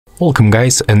Welcome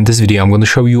guys, in this video I'm going to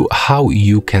show you how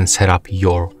you can set up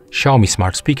your Xiaomi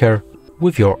Smart Speaker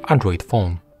with your Android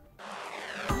phone.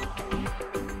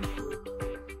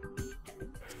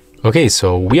 Okay,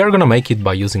 so we are gonna make it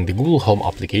by using the Google Home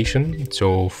application.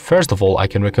 So first of all, I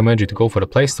can recommend you to go for the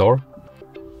Play Store.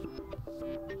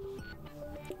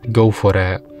 Go for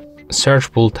the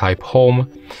search pool, type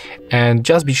Home, and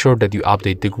just be sure that you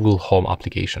update the Google Home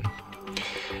application.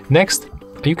 Next,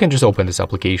 you can just open this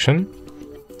application.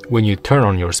 When you turn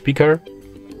on your speaker,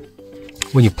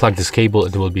 when you plug this cable,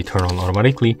 it will be turned on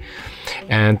automatically.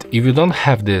 And if you don't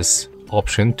have this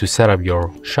option to set up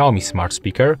your Xiaomi Smart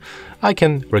Speaker, I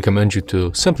can recommend you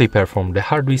to simply perform the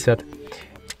hard reset.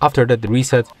 After that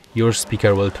reset, your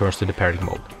speaker will turn to the pairing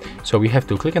mode. So we have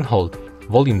to click and hold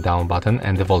volume down button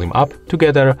and the volume up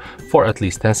together for at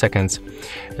least 10 seconds.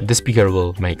 The speaker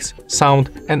will make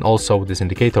sound and also this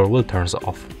indicator will turn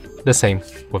off. The same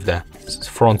with the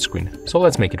front screen. So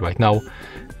let's make it right now.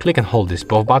 Click and hold these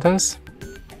both buttons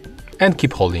and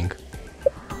keep holding.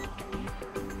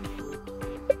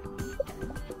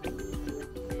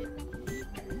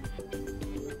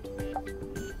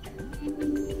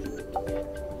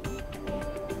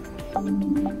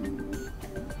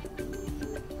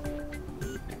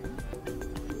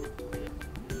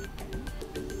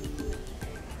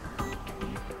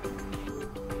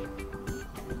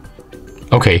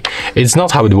 Okay, it's not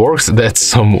how it works. That's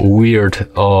some weird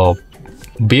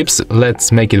beeps. Let's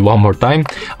make it one more time.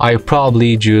 I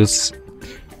probably just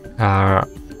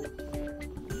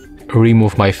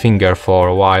remove my finger for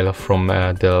a while from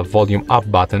the volume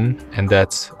up button, and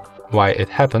that's why it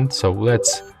happened. So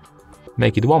let's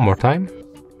make it one more time.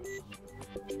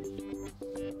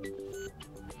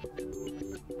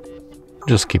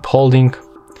 Just keep holding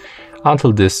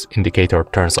until this indicator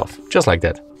turns off, just like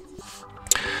that.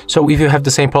 So if you have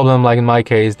the same problem like in my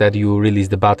case, that you release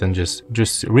the button, just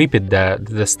repeat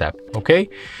the step, okay?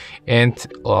 And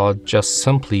just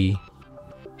simply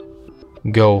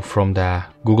go from the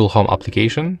Google Home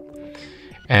application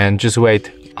and just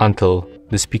wait until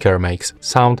the speaker makes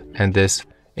sound and this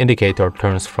indicator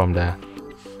turns from the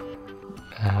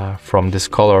from this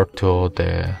color to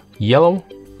the yellow.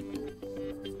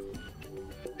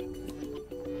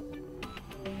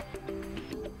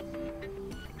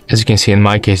 As you can see, in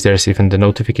my case, there's even the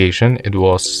notification. It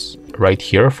was right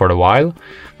here for a while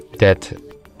that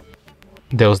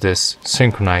there was this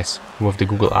synchronize with the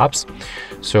Google apps.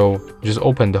 So just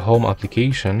open the Home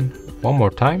application one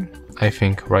more time. I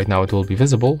think right now it will be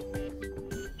visible.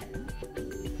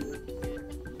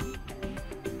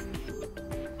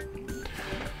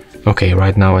 Okay,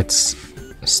 right now it's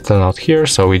still not here,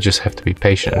 so we just have to be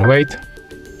patient and wait.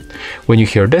 When you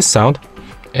hear this sound,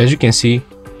 as you can see,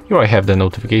 here I have the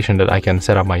notification that I can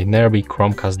set up my nearby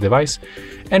Chromecast device,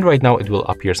 and right now it will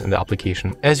appear in the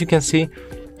application. As you can see,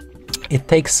 it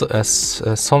takes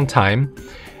some time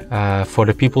for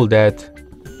the people that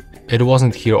it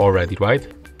wasn't here already, right?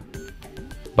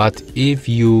 But if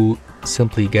you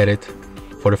simply get it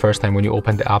for the first time when you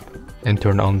open the app and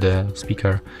turn on the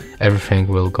speaker, everything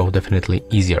will go definitely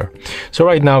easier. So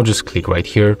right now, just click right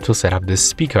here to set up this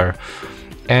speaker,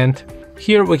 and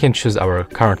here we can choose our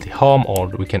currently home, or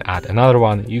we can add another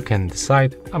one. You can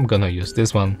decide. I'm gonna use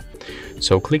this one.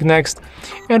 So click next.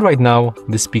 And right now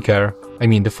the speaker,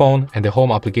 the phone and the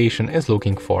home application is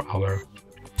looking for our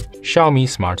Xiaomi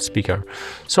Smart Speaker.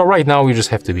 So right now we just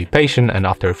have to be patient, and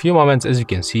after a few moments, as you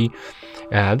can see,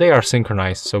 they are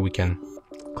synchronized. So we can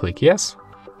click yes.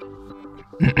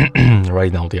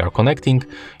 Right now they are connecting.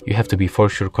 You have to be for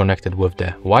sure connected with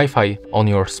the Wi-Fi on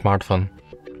your smartphone.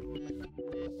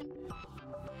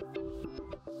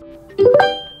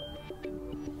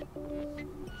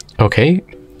 Okay,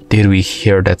 did we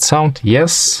hear that sound?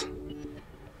 Yes.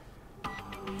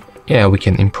 Yeah, we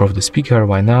can improve the speaker,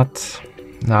 why not?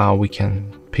 Now we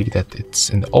can pick that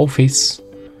it's in the office.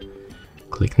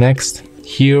 Click next.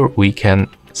 Here we can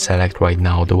select right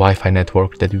now the Wi-Fi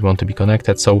network that we want to be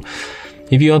connected. So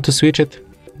if you want to switch it,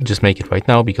 just make it right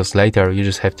now, because later you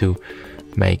just have to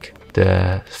make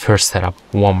the first setup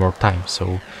one more time.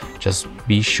 So just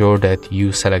be sure that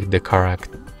you select the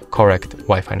correct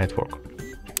Wi-Fi network.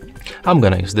 I'm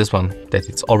gonna use this one that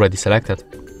it's already selected.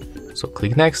 So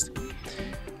click next.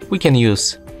 We can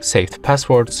use saved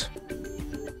passwords.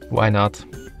 Why not?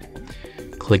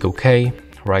 Click OK.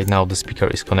 Right now the speaker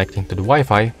is connecting to the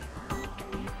Wi-Fi.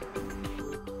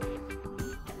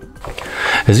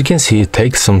 As you can see, it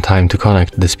takes some time to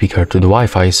connect the speaker to the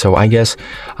Wi-Fi. So I guess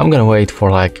I'm gonna wait for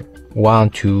like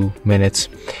 1-2 minutes.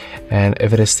 And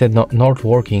if it is still not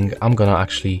working, I'm gonna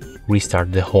actually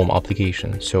restart the home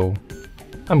application. So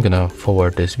I'm gonna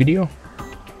forward this video.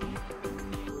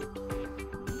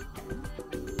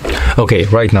 Okay,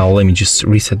 right now let me just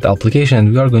reset the application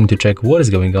and we are going to check what is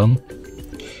going on.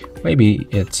 Maybe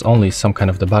it's only some kind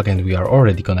of the bug and we are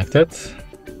already connected.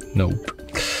 Nope.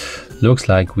 Looks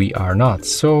like we are not.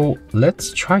 So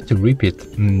let's try to repeat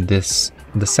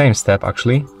the same step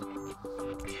actually.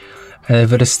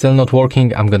 If it is still not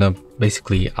working, I'm gonna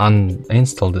basically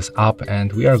uninstall this app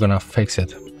and we are gonna fix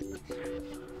it.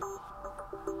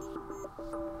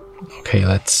 Okay,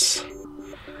 let's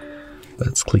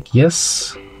click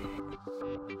yes.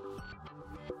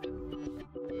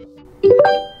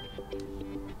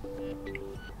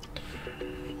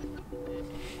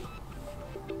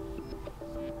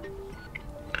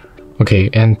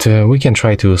 Okay, and we can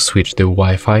try to switch the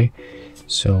Wi-Fi.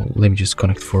 So let me just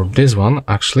connect for this one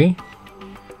actually.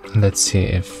 Let's see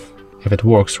if it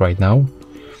works right now.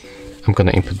 I'm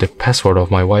gonna input the password of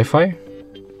my Wi-Fi.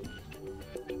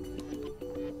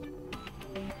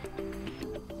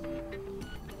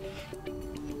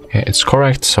 Yeah, it's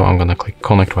correct, so I'm gonna click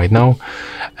connect right now.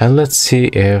 And let's see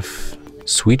if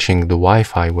switching the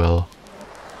Wi-Fi will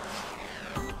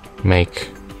make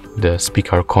the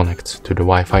speaker connect to the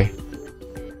Wi-Fi.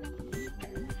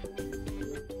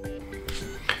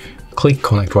 Click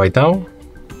connect right now.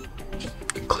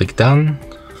 Click done.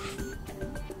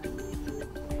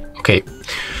 Okay,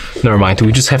 never mind.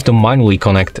 We just have to manually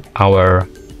connect our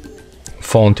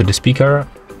phone to the speaker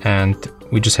and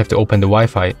we just have to open the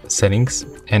Wi-Fi settings.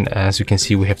 And as you can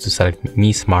see, we have to select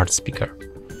Xiaomi Smart Speaker.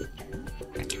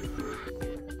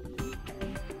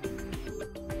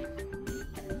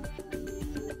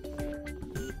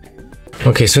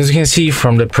 Okay, so as you can see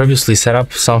from the previously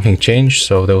setup, something changed.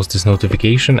 So there was this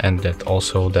notification and that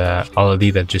also the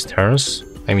LED that just turns,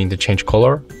 the change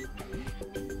color.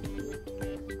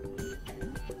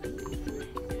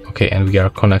 Okay, and we are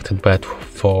connected back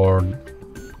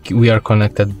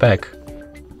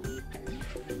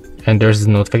and there's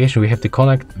the notification. We have to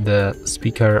connect the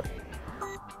speaker.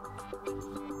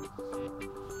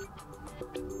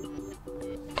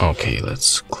 Okay,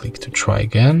 let's click to try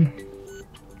again.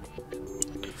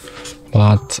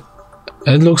 But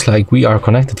it looks like we are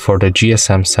connected for the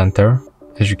GSM center,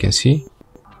 as you can see.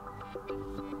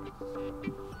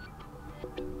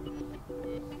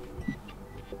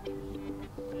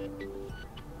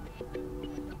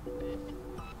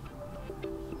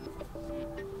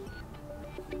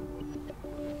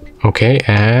 Okay,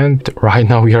 and right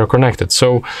now we are connected.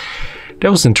 So that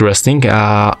was interesting.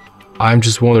 I'm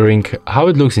just wondering how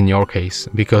it looks in your case,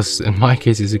 because in my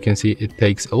case, as you can see, it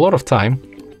takes a lot of time.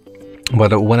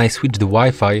 But when I switch the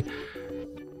Wi-Fi,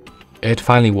 it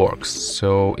finally works.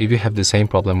 So if you have the same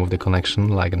problem with the connection,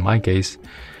 like in my case,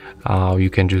 you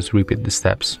can just repeat the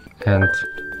steps. And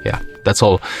yeah, that's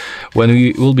all. When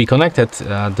we will be connected,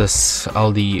 this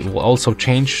LED will also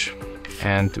change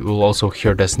and we'll also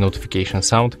hear this notification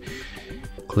sound.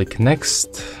 Click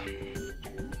next.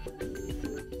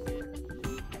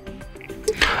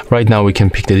 Right now we can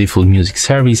pick the default music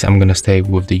service. I'm gonna stay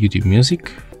with the YouTube Music.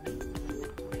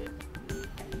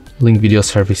 Link video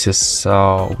services,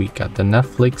 we got the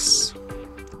Netflix.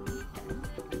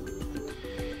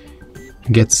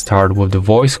 Get started with the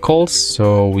voice calls,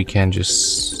 so we can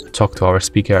just talk to our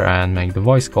speaker and make the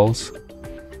voice calls.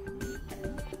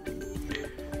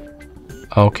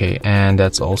 Okay, and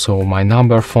that's also my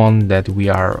number phone that we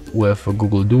are with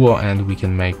Google Duo and we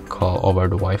can make call over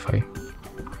the Wi-Fi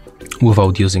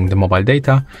without using the mobile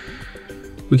data.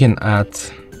 We can add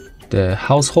the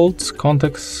household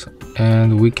contacts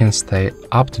and we can stay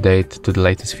up to date to the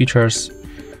latest features.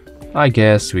 I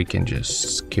guess we can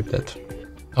just skip that.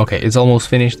 Okay, it's almost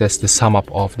finished. That's the sum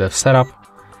up of the setup.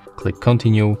 Click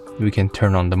continue. We can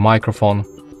turn on the microphone.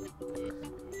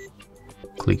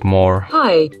 Click more.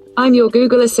 Hi, I'm your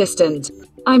Google Assistant.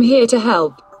 I'm here to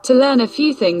help. To learn a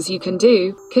few things you can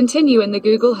do, continue in the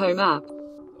Google Home app.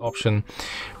 Option.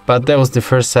 But that was the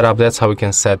first setup. That's how we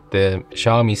can set the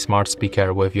Xiaomi Smart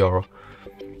Speaker with your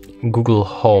Google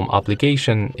Home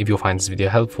application. If you find this video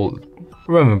helpful,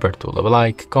 remember to leave a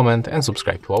like, comment and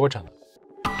subscribe to our channel.